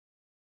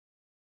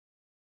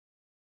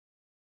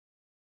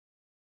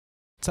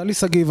Tzali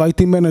Sagiv,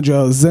 IT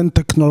Manager, Zend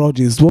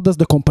Technologies. What does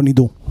the company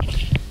do?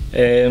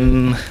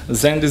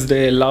 Zend is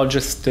the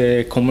largest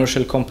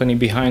commercial company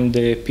behind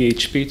the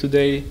PHP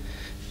today.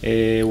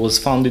 It was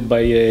founded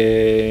by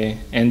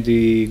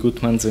Andy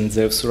Gutmans and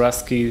Zev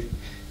Suraski,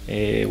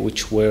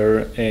 which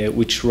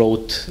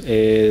wrote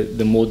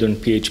the modern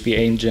PHP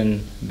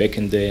engine back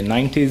in the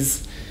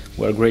 90s.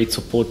 We're great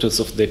supporters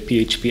of the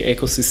PHP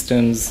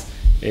ecosystems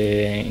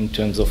in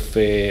terms of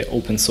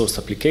open source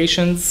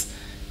applications.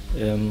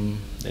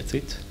 That's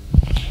it.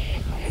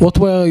 What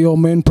were your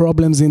main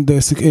problems in the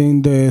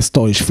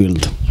storage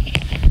field?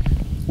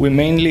 We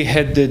mainly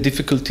had the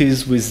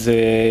difficulties with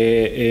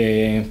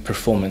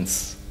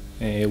performance.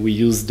 We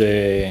used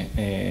the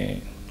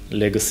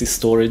legacy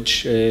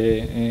storage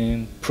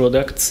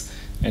products,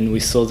 and we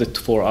saw that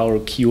for our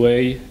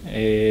QA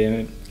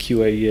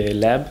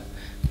lab,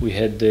 we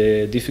had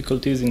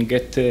difficulties in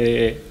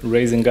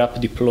raising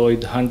up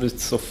deployed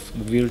hundreds of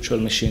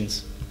virtual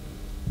machines.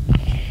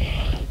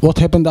 What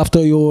happened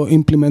after you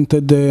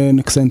implemented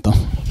Nexenta?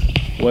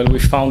 Well, we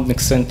found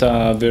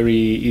Nexenta very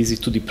easy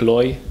to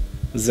deploy.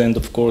 Zend,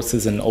 of course,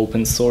 is an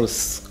open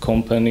source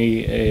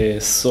company,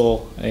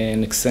 saw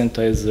Nexenta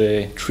as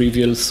a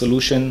trivial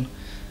solution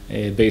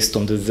based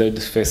on the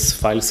ZFS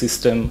file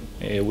system.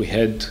 We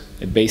had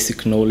a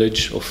basic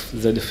knowledge of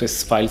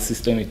ZFS file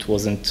system. It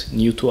wasn't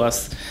new to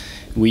us.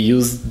 We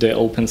used the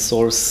open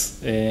source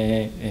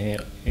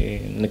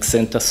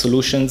Nexenta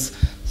solutions,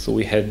 so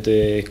we had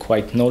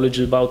quite knowledge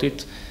about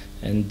it.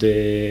 And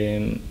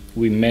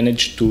we can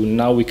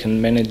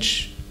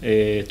manage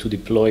to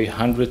deploy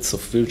hundreds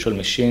of virtual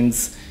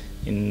machines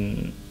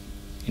in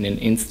an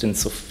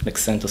instance of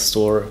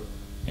NexentaStor,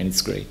 and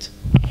it's great.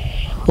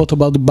 What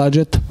about the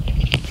budget?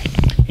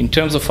 In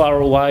terms of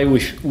ROI,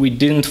 we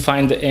didn't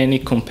find any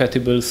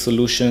compatible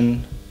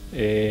solution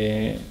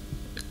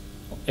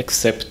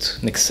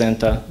except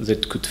Nexenta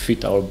that could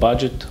fit our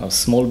budget, our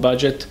small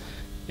budget,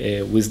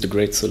 with the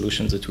great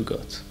solutions that we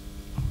got.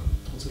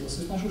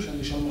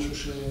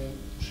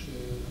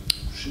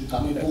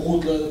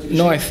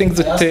 No, I think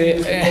that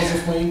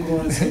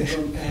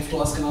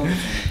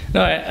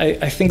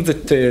I think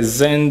that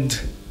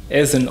Zend,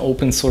 as an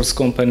open source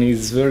company,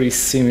 is very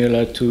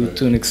similar to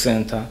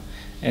Nexenta,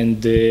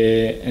 and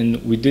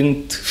we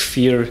didn't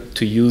fear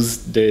to use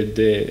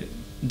the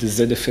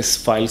ZFS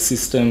file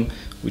system,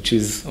 which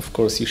is, of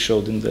course, you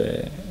showed in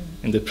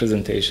the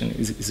presentation,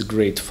 is a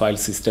great file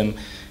system.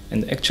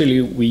 And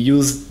actually, we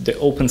used the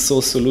open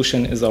source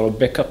solution as our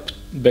backup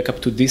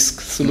to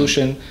disk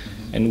solution.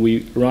 And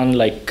we run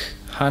like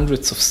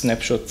hundreds of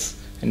snapshots,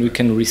 and we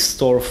can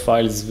restore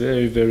files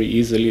very, very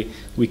easily.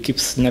 We keep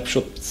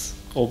snapshots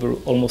over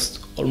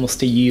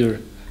almost a year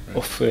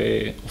of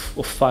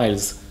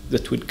files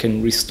that we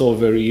can restore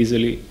very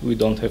easily. We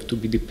don't have to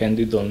be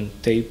dependent on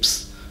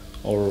tapes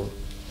or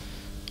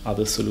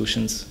other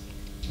solutions.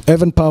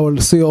 Evan Powell,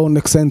 CEO of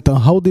Nexenta.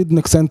 How did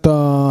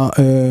Nexenta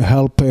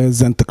help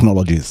Zend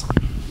Technologies?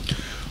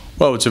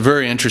 Well, it's a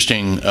very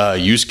interesting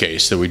use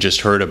case that we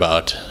just heard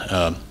about.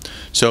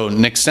 So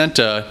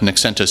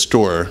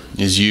NexentaStor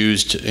is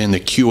used in the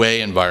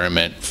QA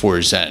environment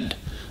for Zend.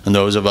 And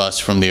those of us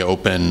from the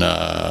open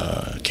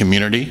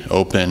community,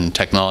 open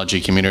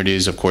technology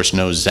communities, of course,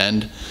 know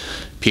Zend.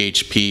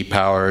 PHP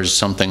powers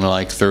something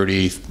like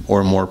 30%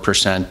 or more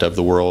of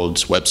the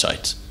world's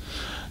websites.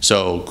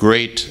 So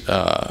great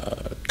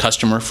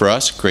customer for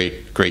us,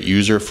 great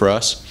user for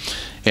us.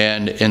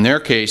 And in their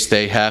case,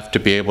 they have to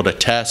be able to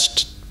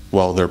test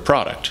their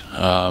product.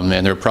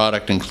 And their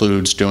product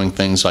includes doing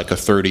things like a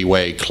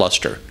 30-way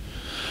cluster.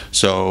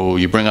 So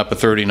you bring up a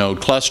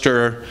 30-node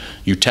cluster,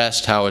 you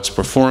test how it's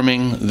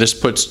performing. This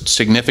puts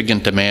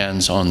significant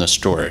demands on the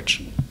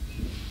storage.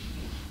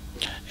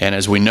 And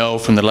as we know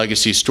from the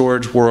legacy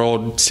storage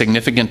world,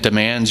 significant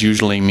demands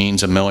usually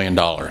means $1 million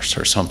or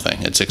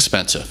something. It's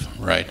expensive,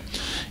 right?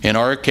 In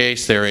our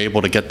case, they're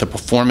able to get the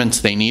performance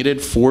they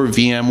needed for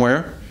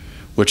VMware,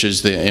 which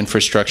is the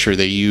infrastructure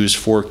they use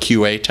for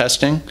QA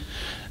testing,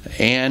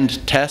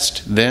 and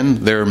test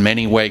then their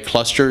many-way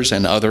clusters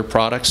and other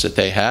products that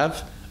they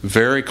have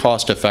very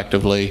cost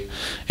effectively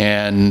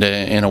and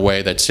in a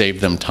way that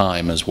saved them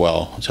time as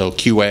well. So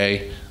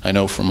QA, I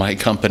know from my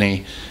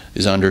company,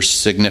 is under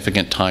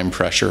significant time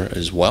pressure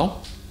as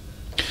well.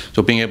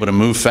 So being able to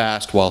move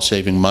fast while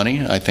saving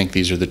money, I think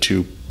these are the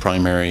two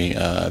primary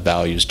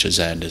values to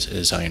Zend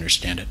as I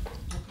understand it.